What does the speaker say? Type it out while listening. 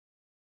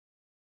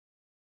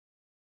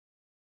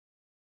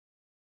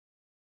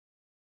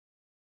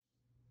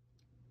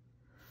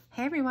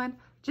Hey everyone,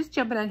 just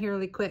jumping on here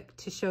really quick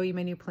to show you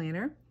my new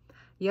planner.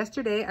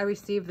 Yesterday I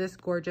received this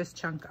gorgeous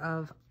chunk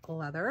of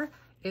leather.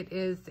 It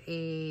is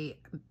a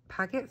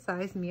pocket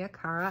size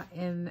Cara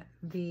in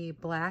the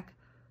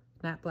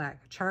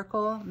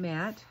charcoal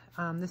matte.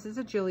 This is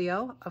a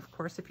Gillio, of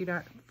course, if you're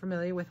not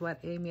familiar with what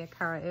a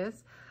Cara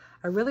is.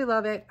 I really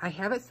love it. I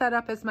have it set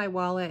up as my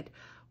wallet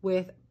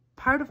with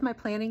part of my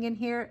planning in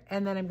here,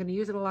 and then I'm going to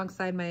use it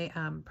alongside my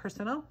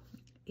personal,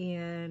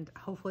 and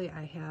hopefully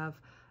I have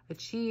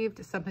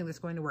achieved something that's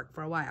going to work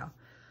for a while.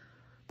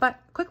 But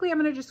quickly, I'm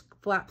going to just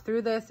flap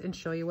through this and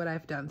show you what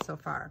I've done so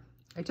far.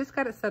 I just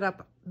got it set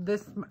up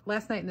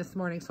last night and this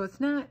morning, so it's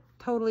not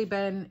totally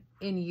been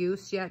in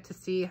use yet to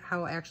see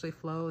how it actually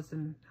flows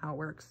and how it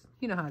works.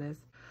 You know how it is.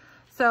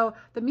 So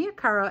the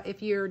Cara,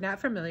 if you're not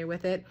familiar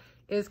with it,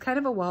 is kind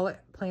of a wallet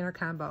planner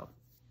combo.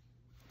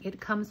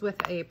 It comes with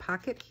a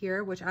pocket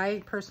here, which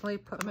I personally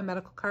put my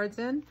medical cards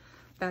in.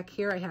 Back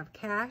here I have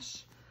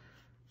cash.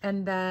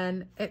 And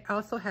then it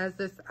also has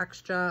this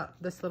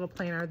little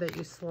planner that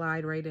you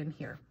slide right in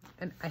here.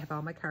 And I have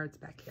all my cards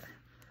back here.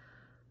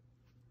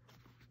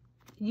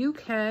 You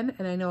can,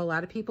 and I know a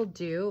lot of people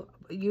do,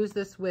 use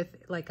this with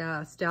like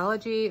a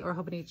Stalogy or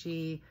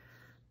Hobonichi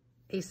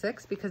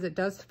A6 because it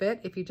does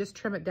fit. If you just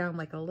trim it down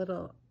like a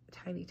little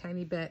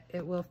tiny bit,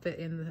 it will fit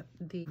in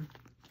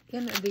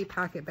the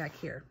pocket back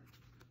here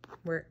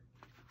where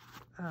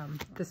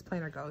this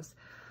planner goes.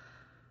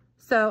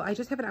 So I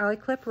just have an ollie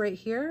clip right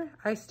here.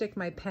 I stick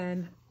my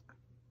pen.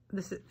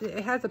 It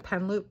has a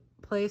pen loop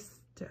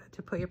place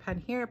to put your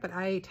pen here, but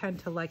I tend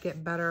to like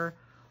it better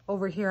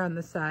over here on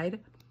the side.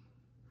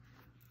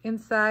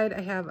 Inside,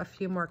 I have a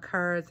few more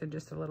cards and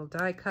just a little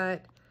die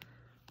cut.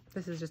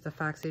 This is just a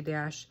Foxy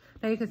dash.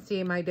 Now you can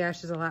see my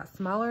dash is a lot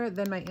smaller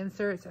than my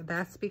inserts.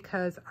 That's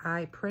because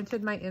I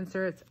printed my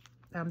inserts.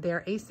 They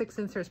are A6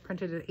 inserts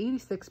printed at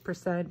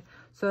 86%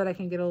 so that I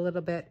can get a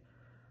little bit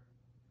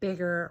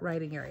bigger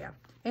writing area.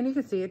 And you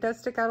can see it does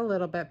stick out a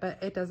little bit,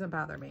 but it doesn't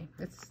bother me.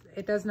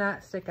 It does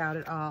not stick out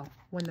at all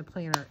when the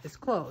planner is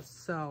closed.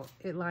 So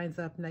it lines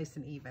up nice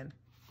and even.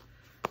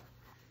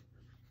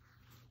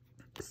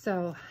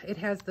 So it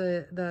has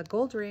the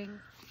gold ring.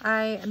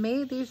 I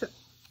made these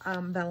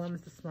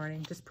vellums this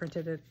morning, just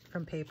printed it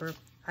from paper.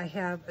 I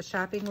have a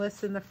shopping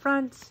list in the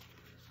front.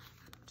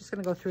 I'm just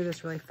gonna go through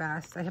this really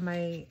fast. I have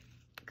my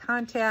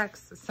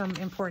contacts, some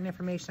important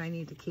information I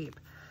need to keep.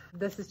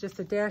 This is just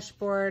a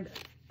dashboard,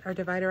 our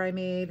divider I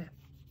made.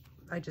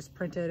 I just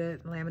printed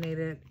it,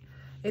 laminated it.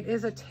 It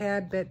is a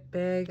tad bit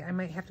big. I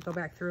might have to go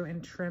back through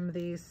and trim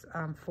these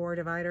 4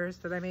 dividers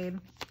that I made.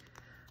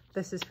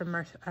 This is from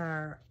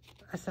our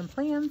SM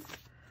Plans.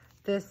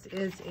 This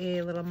is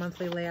a little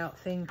monthly layout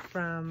thing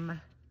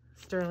from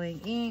Sterling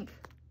Ink.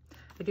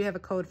 I do have a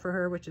code for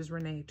her, which is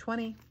Renee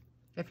 20,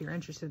 if you're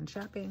interested in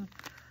shopping.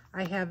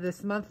 I have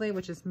this monthly,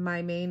 which is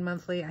my main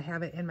monthly. I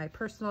have it in my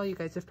personal. You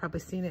guys have probably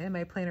seen it in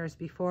my planners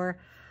before.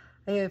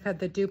 I have had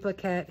the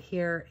duplicate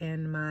here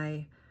in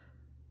my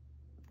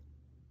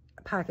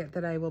pocket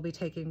that I will be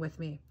taking with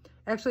me.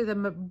 Actually,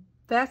 the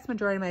vast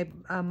majority of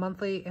my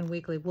monthly and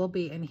weekly will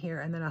be in here,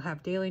 and then I'll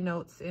have daily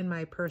notes in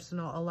my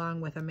personal along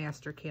with a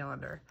master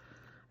calendar,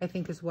 I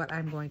think is what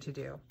I'm going to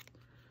do.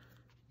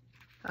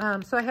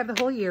 So I have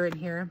the whole year in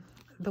here.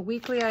 The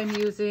weekly I'm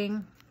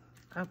using,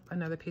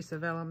 another piece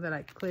of vellum that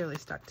I clearly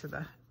stuck to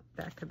the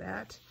back of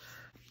that.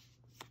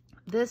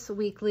 This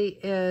weekly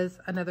is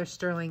another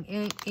Sterling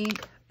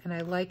ink, and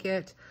I like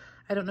it.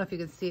 I don't know if you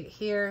can see it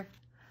here,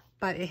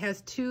 but it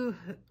has 2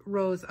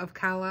 rows of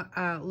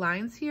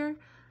lines here.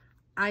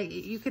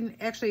 You can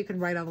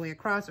write all the way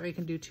across, or you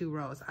can do 2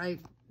 rows. I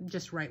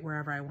just write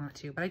wherever I want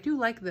to, but I do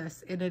like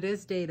this, and it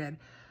is dated.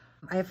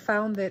 I have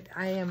found that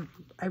I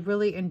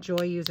really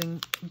enjoy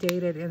using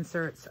dated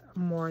inserts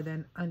more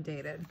than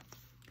undated.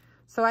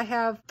 So I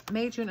have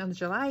May, June, and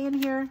July in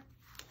here.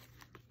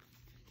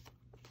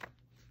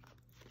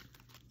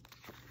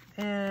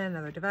 And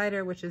another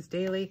divider, which is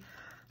daily.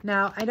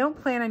 Now, I don't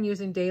plan on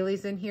using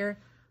dailies in here,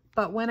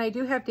 but when I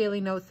do have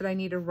daily notes that I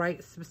need to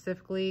write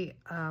specifically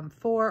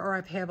for, or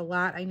I have a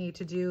lot I need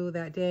to do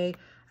that day,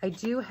 I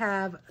do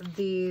have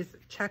these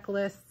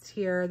checklists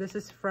here. This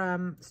is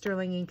from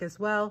Sterling Ink as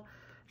well.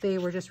 They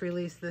were just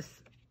released this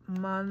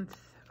month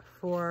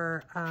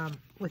for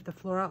with the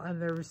floral,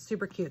 and they're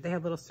super cute. They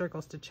have little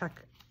circles to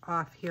check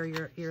off here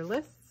your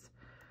lists,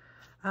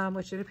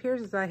 which it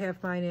appears as I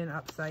have mine in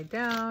upside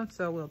down,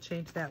 so we'll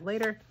change that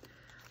later.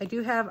 I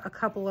do have a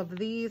couple of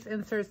these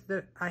inserts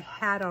that I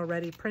had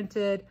already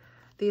printed.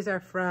 These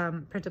are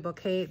from Printable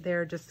Kate.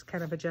 They're just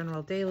kind of a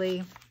general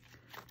daily.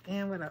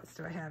 And what else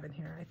do I have in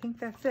here? I think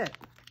that's it.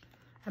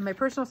 And my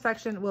personal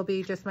section will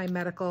be just my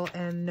medical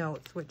and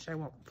notes, which I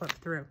won't flip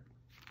through.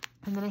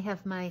 And then I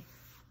have my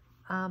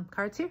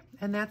cards here,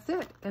 and that's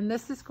it. And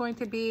this is going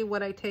to be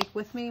what I take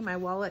with me, my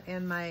wallet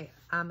and my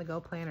on-the-go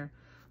planner.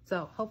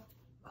 So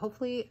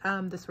hopefully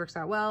this works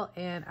out well,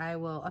 and I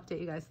will update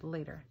you guys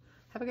later.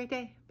 Have a great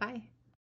day. Bye.